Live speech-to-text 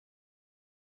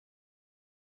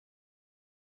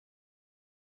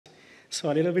So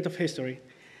a little bit of history.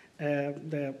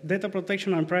 The data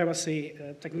protection and privacy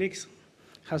techniques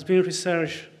has been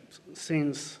researched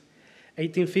since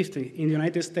 1850 in the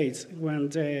United States, when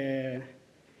the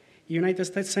United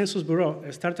States Census Bureau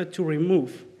started to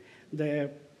remove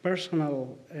the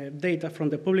personal data from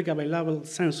the public available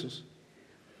census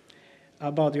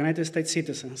about United States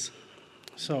citizens.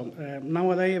 So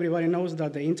nowadays, everybody knows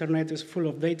that the internet is full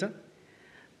of data,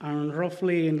 and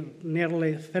roughly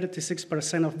nearly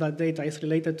 36% of that data is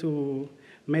related to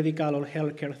medical or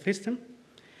healthcare system,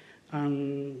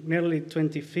 and nearly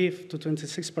 25 to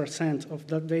 26% of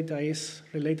that data is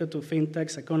related to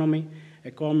fintechs, economy,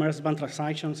 e-commerce, bank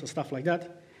transactions, stuff like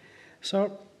that.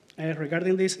 So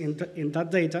regarding this, in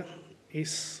that data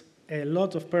is a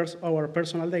lot of our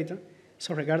personal data.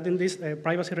 So regarding this,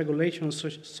 privacy regulations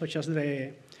such as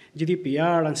the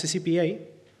GDPR and CCPA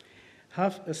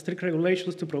have strict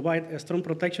regulations to provide a strong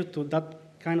protection to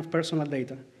that kind of personal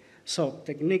data. So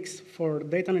techniques for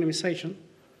data anonymization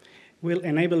will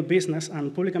enable business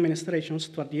and public administrations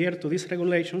to adhere to these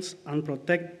regulations and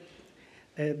protect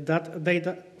that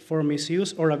data for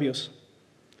misuse or abuse.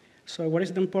 So what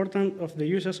is the importance of the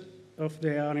uses of the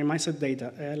anonymized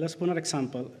data? Let's put an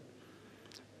example.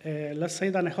 Let's say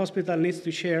that a hospital needs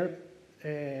to share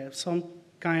some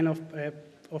kind of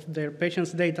their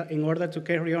patient's data in order to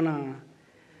carry on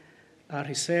a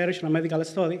research, a medical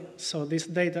study. So this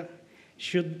data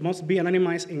must be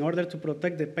anonymized in order to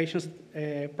protect the patient's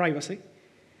privacy.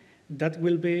 That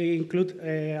will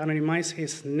anonymize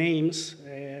his names,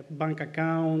 bank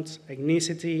accounts,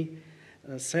 ethnicity,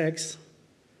 sex.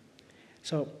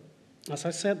 So, as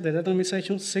I said, the data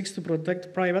anonymization seeks to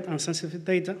protect private and sensitive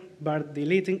data by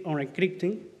deleting or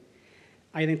encrypting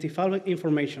identifiable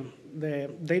information. The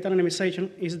data anonymization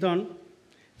is done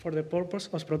for the purpose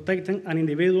of protecting an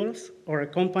individual's or a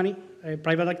company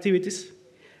private activities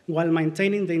while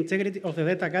maintaining the integrity of the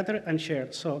data gathered and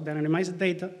shared. So the anonymized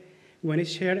data, when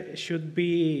it's shared, should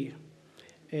be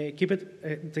keep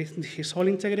his whole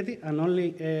integrity and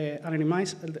only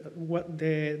anonymize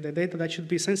the data that should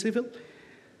be sensible.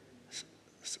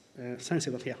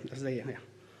 Yeah, that's the idea. Yeah.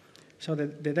 So the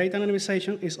data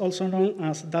anonymization is also known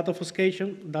as data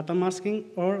obfuscation, data masking,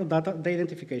 or data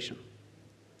de-identification.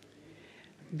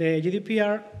 The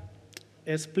GDPR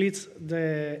splits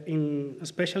in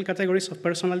special categories of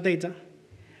personal data.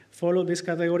 Follow these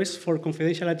categories for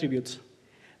confidential attributes: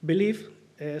 belief,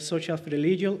 such as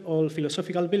religious or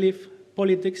philosophical belief;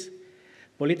 politics,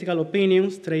 political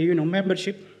opinions; trade union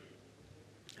membership;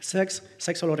 sex,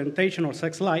 sexual orientation or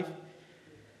sex life;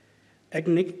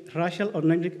 ethnic, racial or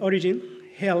ethnic origin;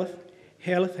 health,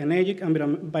 genetic and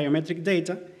biometric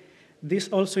data. This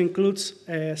also includes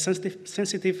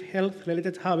sensitive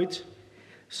health-related habits,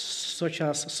 such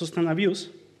as substance abuse;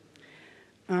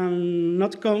 and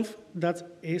not conf, that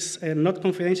is not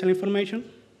confidential information,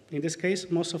 in this case,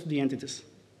 most of the entities.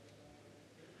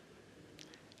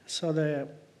 So the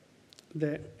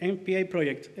MPA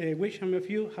project, which some of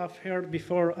you have heard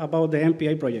before about the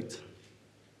MPA project?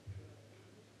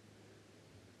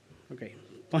 Okay,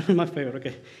 one of my favorite,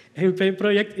 okay. MPA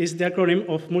project is the acronym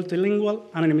of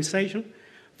Multilingual Anonymization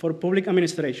for Public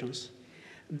Administrations.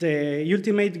 The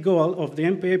ultimate goal of the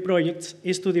MPA project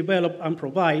is to develop and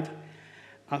provide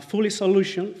a fully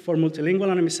solution for multilingual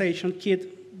anonymization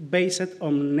kit based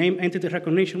on name entity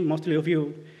recognition. Mostly of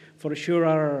you, for sure,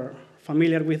 are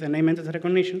familiar with the name entity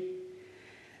recognition.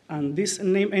 And this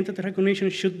name entity recognition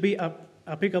should be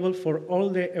applicable for all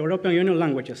the European Union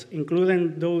languages,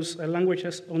 including those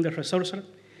languages on the resource,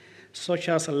 such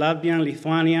as Latvian,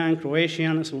 Lithuanian,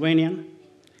 Croatian, Slovenian.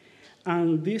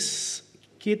 And this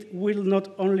kit will not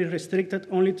only restricted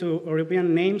only to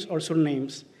European names or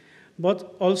surnames,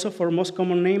 but also for most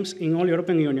common names in all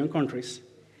European Union countries,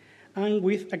 and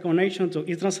with a connection to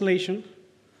e-translation,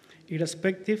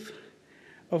 irrespective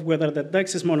of whether the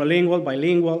text is monolingual,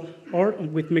 bilingual, or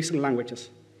with mixed languages.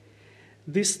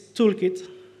 This toolkit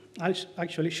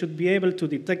actually should be able to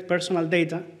detect personal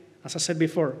data, as I said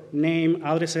before, name,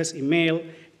 addresses, email,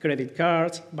 credit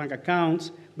cards, bank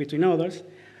accounts, between others.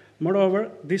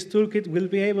 Moreover, this toolkit will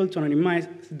be able to anonymize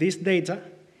this data.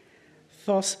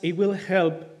 Thus, it will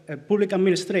help public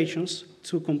administrations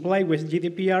to comply with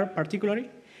GDPR, particularly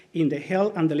in the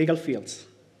health and the legal fields.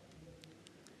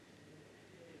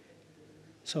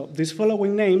 So these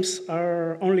following names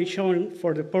are only shown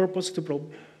for the purpose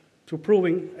to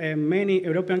proving many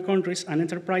European countries and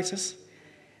enterprises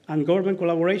and government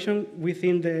collaboration with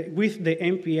the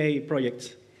MPA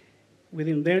project.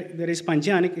 Within there is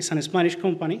Panjanic, it's a Spanish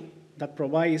company that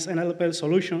provides NLP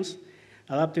solutions,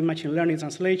 adaptive machine learning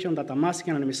translation, data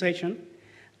masking, anonymization,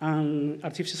 and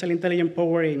artificial intelligence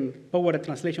powered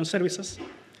translation services.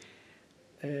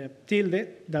 Tilde,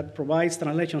 that provides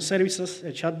translation services,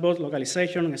 a chatbot,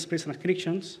 localization, and express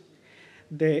transcriptions.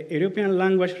 The European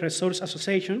Language Resource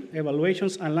Association,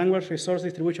 Evaluations and Language Resource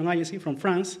Distribution Agency from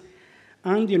France,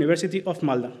 and the University of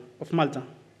Malta,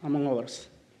 among others.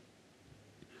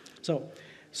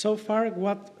 So far,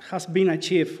 what has been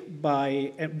achieved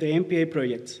by the MPA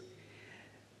projects?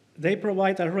 They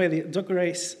provide already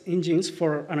docx engines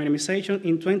for anonymization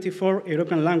in 24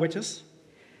 European languages,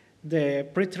 the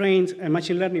pre-trained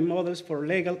machine learning models for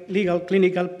legal,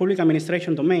 clinical, public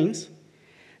administration domains,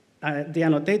 the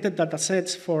annotated data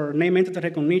sets for name entity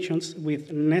recognitions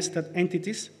with nested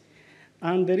entities,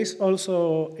 and there is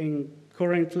also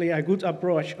currently a good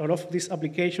approach of these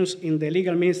applications in the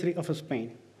Legal Ministry of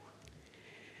Spain.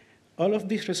 All of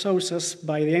these resources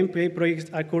by the MPA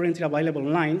projects are currently available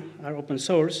online, are open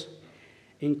source,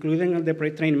 including the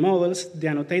pre-trained models, the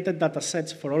annotated data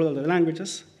sets for all of the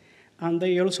languages, and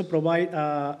they also provide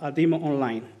a demo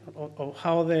online of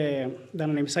how the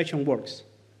anonymization works.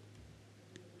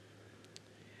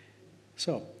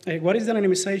 So, what is the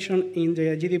anonymization in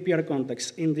the GDPR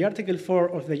context? In the Article 4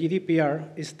 of the GDPR,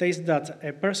 it states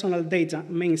that personal data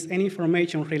means any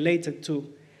information related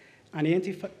to an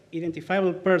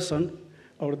identifiable person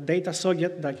or data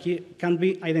subject that can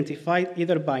be identified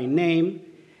either by name,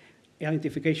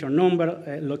 identification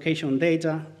number, location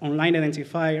data, online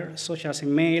identifier, such as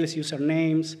emails,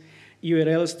 usernames,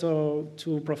 URLs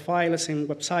to profiles and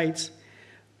websites,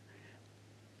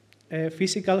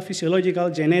 physical, physiological,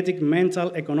 genetic,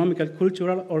 mental, economical,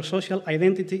 cultural, or social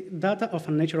identity data of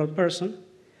a natural person.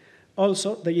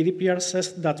 Also, the GDPR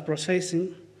says that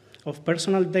processing of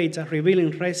personal data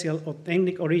revealing racial or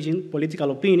ethnic origin,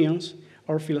 political opinions,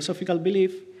 or philosophical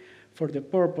belief for the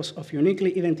purpose of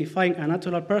uniquely identifying a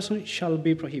natural person shall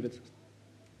be prohibited.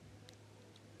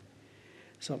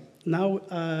 So now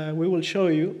we will show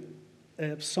you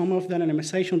some of the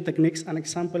anonymization techniques and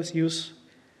examples used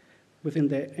within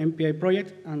the MPA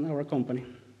project and our company.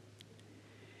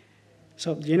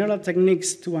 So general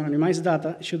techniques to anonymize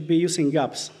data should be using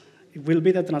gaps. It will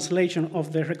be the translation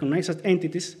of the recognized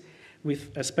entities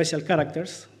with special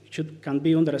characters. It can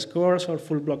be underscores or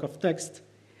full block of text.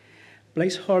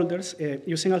 Placeholders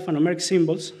using alphanumeric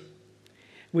symbols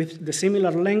with the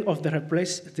similar length of the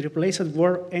replaced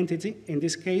word entity, in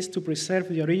this case, to preserve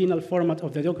the original format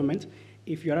of the document.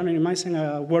 If you're anonymizing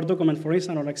a Word document, for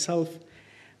instance, or Excel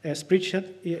spreadsheet,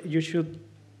 you should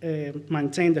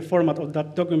maintain the format of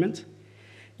that document.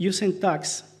 Using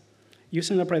tags,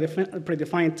 using a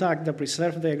predefined tag that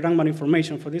preserves the grammar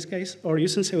information for this case, or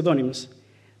using pseudonyms.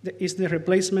 Is the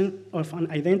replacement of an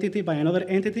identity by another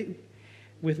entity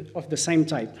of the same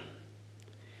type.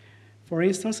 For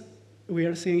instance, we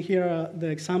are seeing here the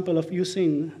example of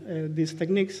using these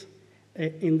techniques.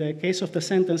 In the case of the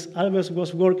sentence, Albert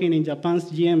was working in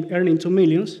Japan's GM earning 2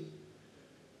 million.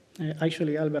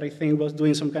 Actually, Albert, I think, was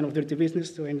doing some kind of dirty business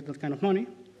to earn that kind of money.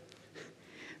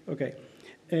 Okay.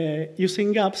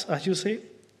 Using gaps, as you see,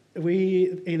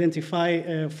 we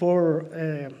identify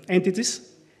 4 entities.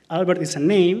 Albert is a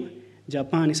name,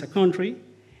 Japan is a country,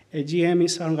 a GM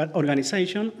is an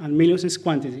organization, and millions is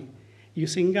quantity.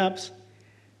 Using gaps,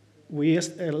 we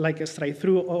strike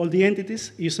through all the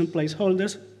entities. Using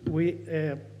placeholders, we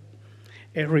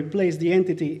replace the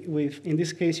entity with, in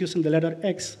this case, using the letter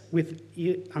X,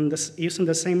 using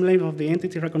the same length of the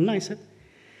entity recognized.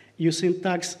 Using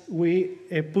tags, we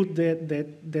put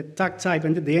the tag type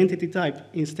and the entity type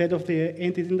instead of the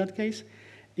entity in that case.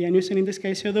 And using, in this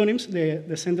case, pseudonyms,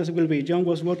 the sentence will be, John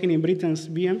was working in Britain's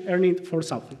BM earning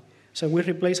 4,000. So we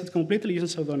replace it completely using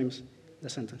pseudonyms, the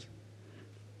sentence.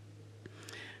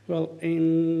 Well,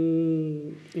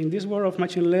 in this world of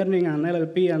machine learning and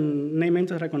LLP and name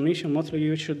entity recognition, mostly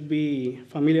you should be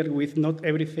familiar with not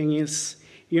everything is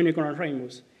unicorn and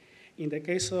rainbows. In the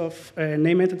case of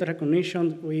name entity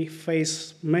recognition, we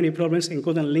face many problems,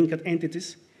 including linked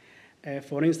entities.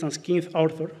 For instance, king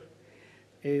author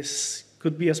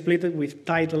could be split with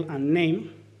title and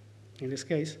name, in this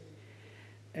case.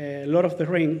 Lord of the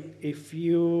Ring, if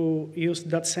you use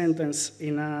that sentence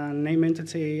in a name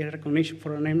entity recognition,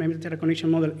 for a name entity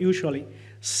recognition model, usually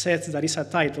says that it's a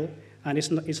title, and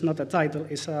it's not a title,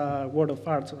 it's a work of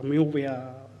art, a movie,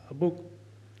 a book.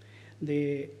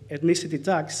 The ethnicity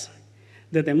tags,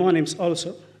 the demonyms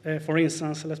also. For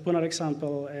instance, let's put an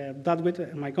example,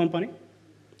 Dadwit, my company.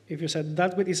 If you said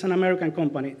Dadwit is an American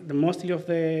company, the most of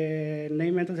the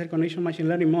name entity recognition machine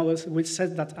learning models which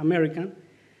says that American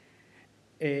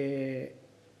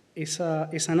is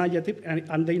an adjective,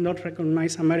 and they not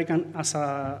recognize American as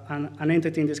an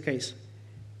entity in this case.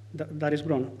 That is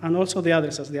wrong. And also the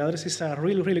addresses. The address is a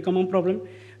really, really common problem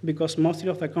because most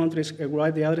of the countries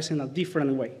write the address in a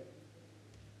different way.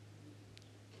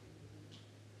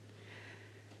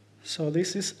 So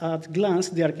this is at a glance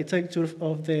the architecture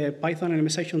of the Python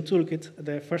anonymization toolkit.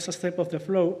 The first step of the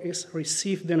flow is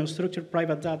receive the unstructured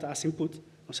private data as input,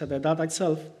 so the data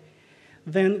itself.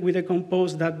 Then we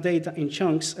decompose that data in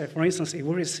chunks. For instance, if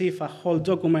we receive a whole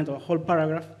document or a whole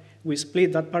paragraph, we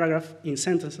split that paragraph in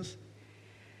sentences.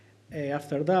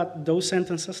 After that, those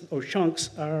sentences or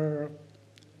chunks are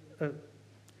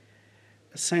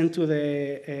sent to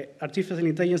the artificial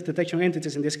intelligence detection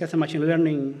entities, in this case the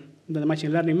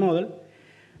machine learning model.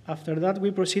 After that,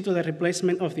 we proceed to the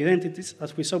replacement of the identities.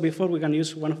 As we saw before, we can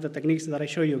use one of the techniques that I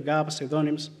showed you, gaps,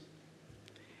 pseudonyms.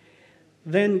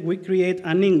 Then we create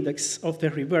an index of the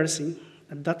reversing.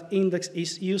 And that index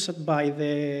is used by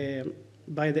the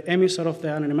emissor of the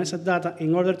anonymized data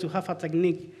in order to have a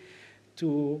technique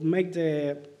to make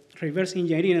the reverse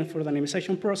engineering for the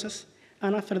anonymization process.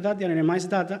 And after that, the anonymized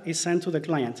data is sent to the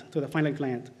client, to the final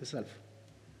client itself.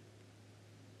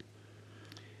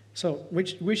 So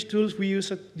which tools we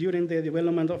use during the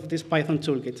development of this Python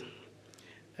toolkit?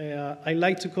 I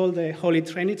like to call the Holy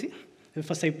Trinity, the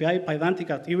FastAPI, Pydantic,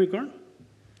 and Ubicorn.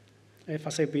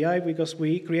 FastAPI because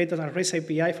we created a REST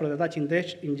API for the data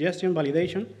ingestion,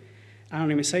 validation,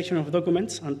 anonymization of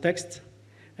documents and text,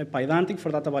 Pydantic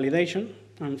for data validation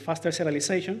and faster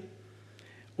serialization,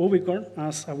 Ubicorn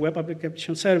as a web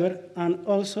application server, and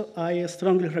also I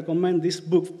strongly recommend this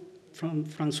book from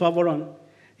François Boron.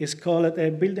 It's called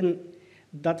Building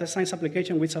Data Science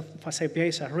Application with FastAPI.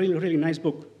 It's a really, really nice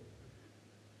book.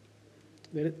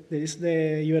 There is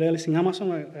the URL is in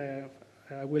Amazon.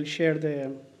 I will share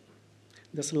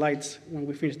the slides when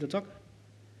we finish the talk.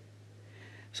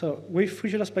 So with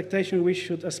future expectation, we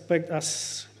should expect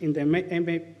us in the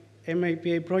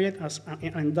MAPA project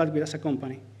and that as a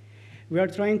company. We are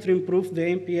trying to improve the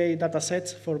MPA data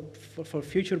sets for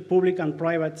future public and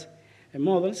private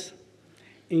models,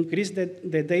 increase the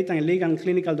data in legal and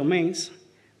clinical domains,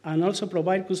 and also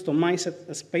provide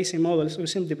customized spacing models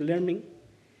using deep learning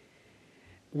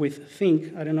with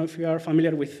Think. I don't know if you are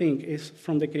familiar with Think. It's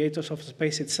from the creators of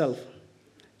Space itself,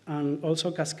 and also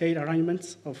cascade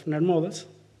arrangements of NERD models.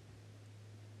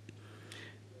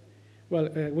 Well,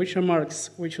 which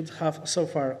remarks we should have so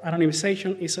far?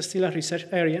 Anonymization is still a research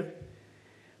area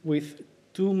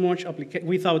without too much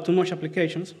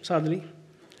applications, sadly.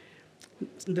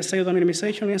 The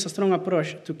pseudo-anonymization is a strong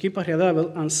approach to keep a reliable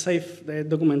and safe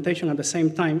documentation at the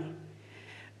same time.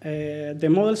 The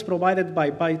models provided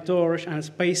by pytorch and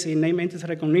spacy name entity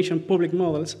recognition public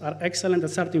models are excellent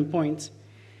at certain points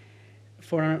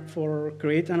for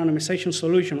creating an anonymization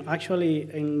solution. Actually,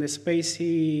 in the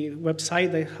spacy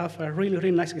website, they have a really,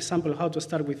 really nice example of how to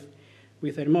start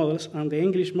with their models, and the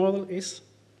English model is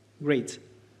great.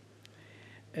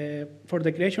 For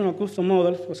the creation of custom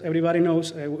models, because everybody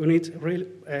knows we need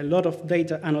a lot of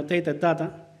data, annotated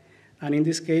data, and in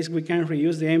this case, we can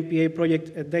reuse the MPA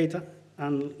project data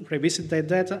and revisit that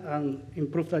data and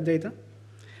improve that data.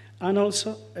 And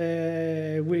also,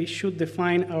 we should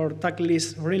define our tag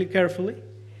list really carefully,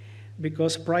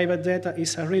 because private data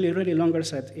is a really, really longer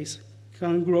set. It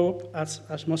can grow up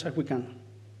as much as we can.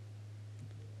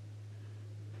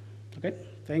 Okay,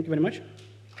 thank you very much.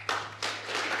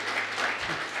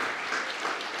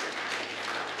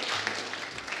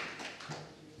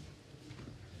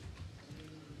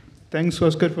 Thanks,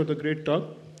 Oscar, for the great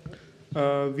talk.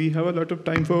 We have a lot of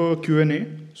time for Q&A.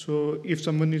 So if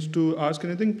someone needs to ask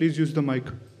anything, please use the mic.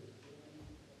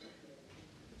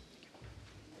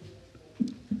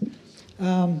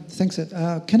 Thanks.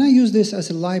 Can I use this as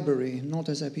a library, not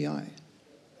as API?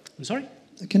 I'm sorry?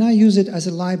 Can I use it as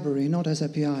a library, not as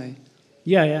API?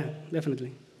 Yeah,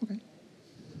 definitely. Okay.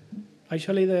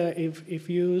 Actually, if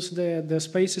you use the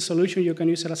space solution, you can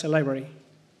use it as a library.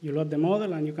 You load the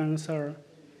model, and you can start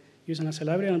using it as a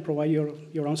library and provide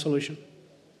your own solution.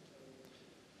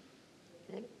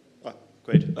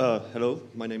 Great. Hello,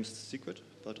 my name is Secret,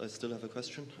 but I still have a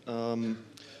question.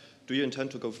 Do you intend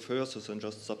to go further than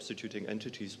just substituting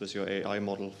entities with your AI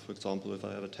model? For example, if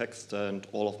I have a text and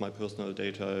all of my personal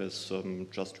data is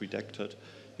just redacted,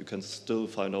 you can still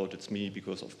find out it's me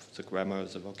because of the grammar,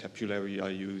 the vocabulary I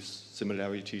use,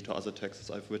 similarity to other texts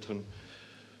I've written.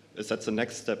 Is that the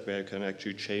next step where you can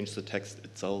actually change the text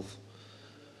itself?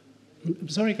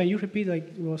 Sorry, can you repeat?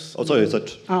 Oh, sorry, is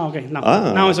that? Ah, okay,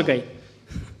 now it's okay.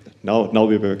 Now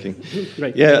we're working.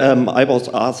 Great. Yeah, I was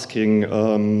asking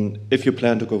if you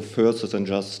plan to go further than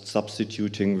just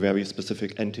substituting very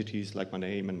specific entities like my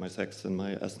name and my sex and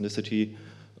my ethnicity.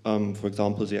 For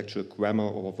example, the actual grammar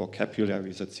or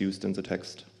vocabulary that's used in the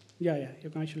text. Yeah,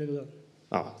 you can actually do that.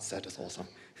 Ah, that is awesome.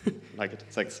 Like it,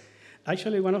 thanks.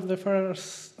 Actually, one of the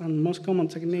first and most common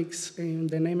techniques in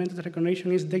the name entity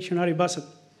recognition is dictionary-based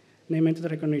name entity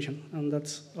recognition, and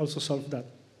that's also solved that.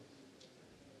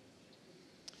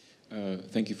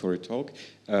 Thank you for your talk.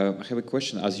 I have a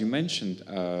question. As you mentioned,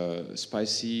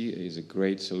 spacy is a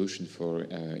great solution for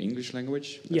English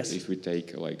language. Yes. If we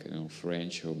take like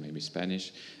French or maybe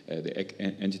Spanish, the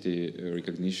entity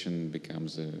recognition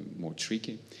becomes more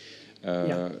tricky.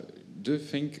 Do you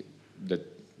think that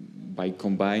by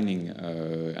combining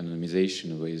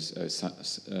anonymization with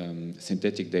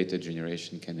synthetic data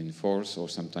generation can enforce or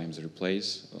sometimes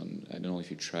replace? I don't know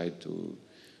if you tried to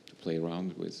play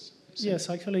around with. Yes,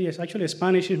 actually,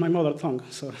 Spanish is my mother tongue,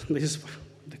 so this is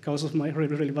the cause of my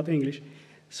really bad English.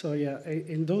 So yeah,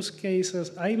 in those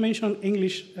cases, I mentioned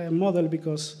English model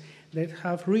because they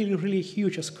have really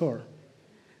huge score.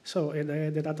 So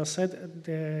the data set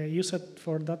used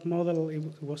for that model,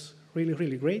 it was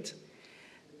really great.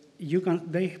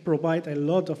 They provide a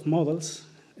lot of models,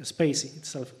 spacy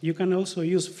itself. You can also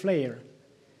use Flare.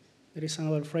 There is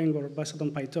another framework based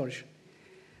on pytorch.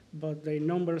 But the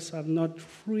numbers are not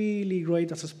really great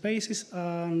as spaces,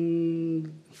 and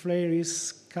Flare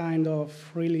is kind of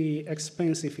really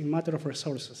expensive in matter of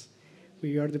resources.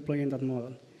 We are deploying that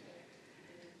model.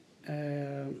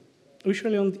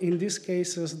 Usually in these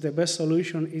cases, the best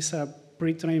solution is a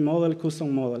pre-trained model,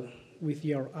 custom model, with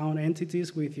your own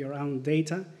entities, with your own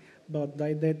data, but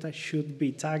that data should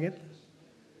be tagged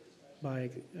by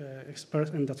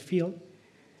experts in that field.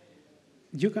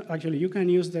 You can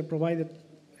use the provided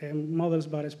models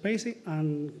by spacy,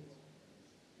 and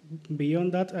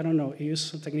beyond that, I don't know,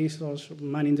 use techniques of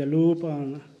man in the loop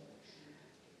and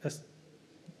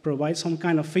provide some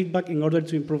kind of feedback in order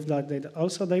to improve that data.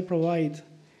 Also, they provide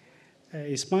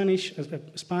Spanish,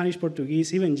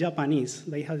 Portuguese, even Japanese.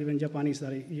 They have even Japanese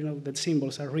that, that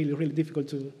symbols are really difficult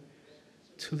to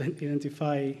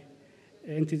identify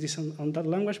entities on that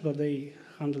language, but they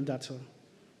handle that. So.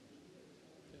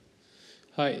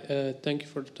 Hi, thank you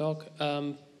for the talk.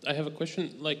 I have a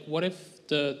question. Like, what if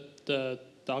the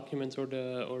documents or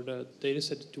the data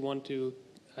set that you want to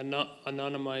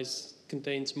anonymize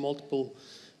contains multiple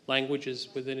languages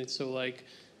within it? So, like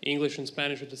English and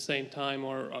Spanish at the same time,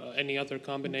 or any other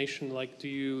combination. Like, do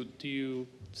you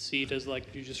see it as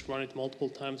like you just run it multiple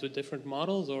times with different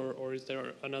models, or is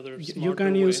there another smarter way? You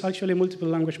can use actually multiple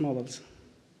language models.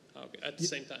 Okay, at the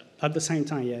same time. At the same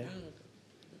time, yeah.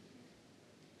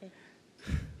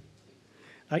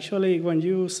 Actually, when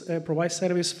you provide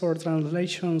service for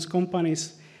translations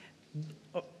companies,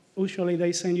 usually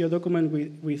they send you a document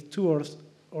with 2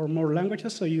 or more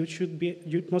languages, so you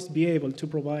must be able to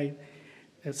provide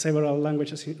several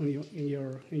languages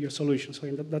in your solution. So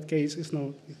in that case,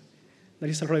 that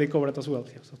is already covered as well.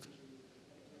 Yeah, so.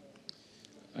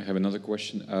 I have another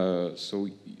question. So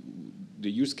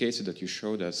the use cases that you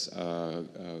showed us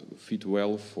fit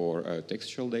well for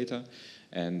textual data.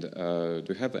 And do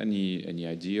you have any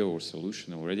idea or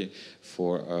solution already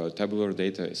for tabular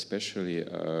data, especially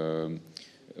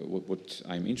what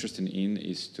I'm interested in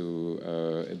is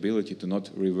ability to not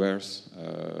reverse,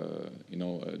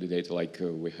 the data. Like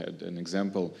we had an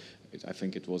example. I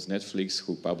think it was Netflix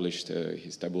who published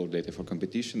his tabular data for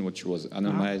competition, which was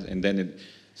anonymized, and then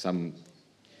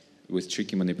with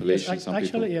tricky manipulation. Yes,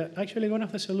 actually, one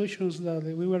of the solutions that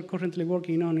we were currently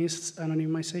working on is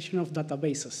anonymization of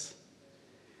databases.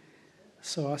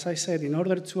 So as I said, in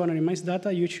order to anonymize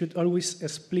data, you should always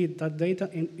split that data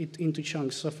into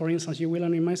chunks. So for instance, you will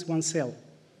anonymize one cell,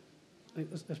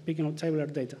 speaking of tabular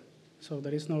data. So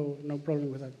there is no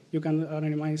problem with that. You can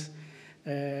anonymize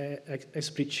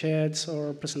spreadsheets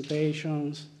or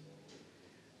presentations,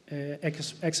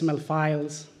 XML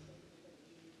files.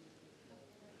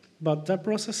 But that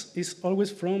process is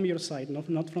always from your side,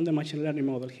 not from the machine learning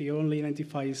model. He only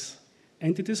identifies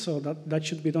entities, so that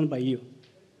should be done by you.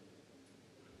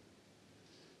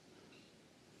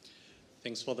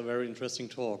 Thanks for the very interesting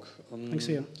talk. Thanks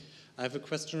to you. I have a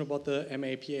question about the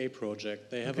MAPA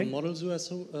project. They have a model zoo,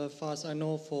 as far as I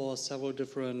know, for several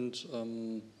different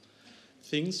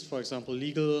things, for example,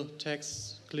 legal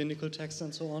text, clinical text,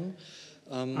 and so on.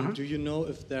 Do you know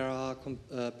if there are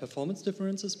performance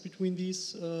differences between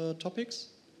these topics?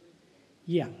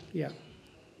 Yeah.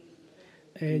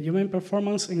 You mean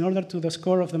performance in order to the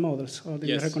score of the models or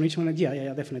the recognition?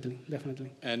 Yeah,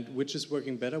 definitely. And which is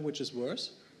working better, which is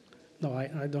worse? No,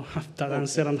 I don't have that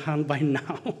answer on hand by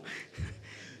now.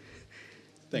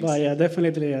 Thanks. But yeah,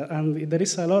 definitely. And there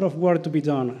is a lot of work to be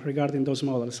done regarding those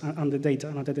models and the data,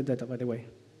 annotated data, by the way.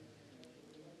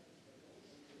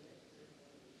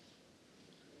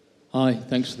 Hi,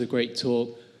 thanks for the great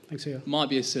talk. Thanks to you. Might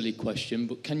be a silly question,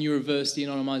 but can you reverse the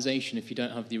anonymization if you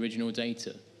don't have the original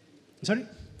data? Sorry?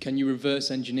 can you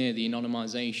reverse engineer the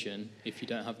anonymization if you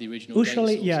don't have the original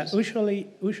Usually, data sources? yeah.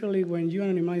 Usually, when you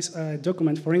anonymize a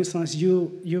document, for instance,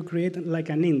 you create like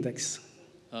an index.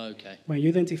 Okay. When you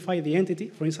identify the entity,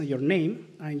 for instance, your name,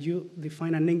 and you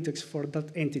define an index for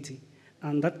that entity,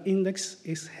 and that index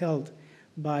is held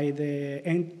by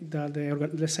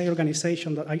let's say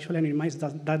organization that actually anonymizes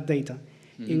that data,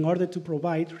 in order to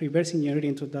provide reverse engineering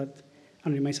into that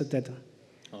anonymized data.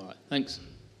 All right. Thanks.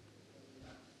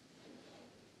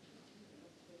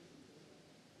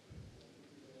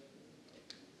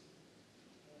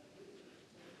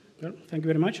 Well, thank you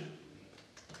very much.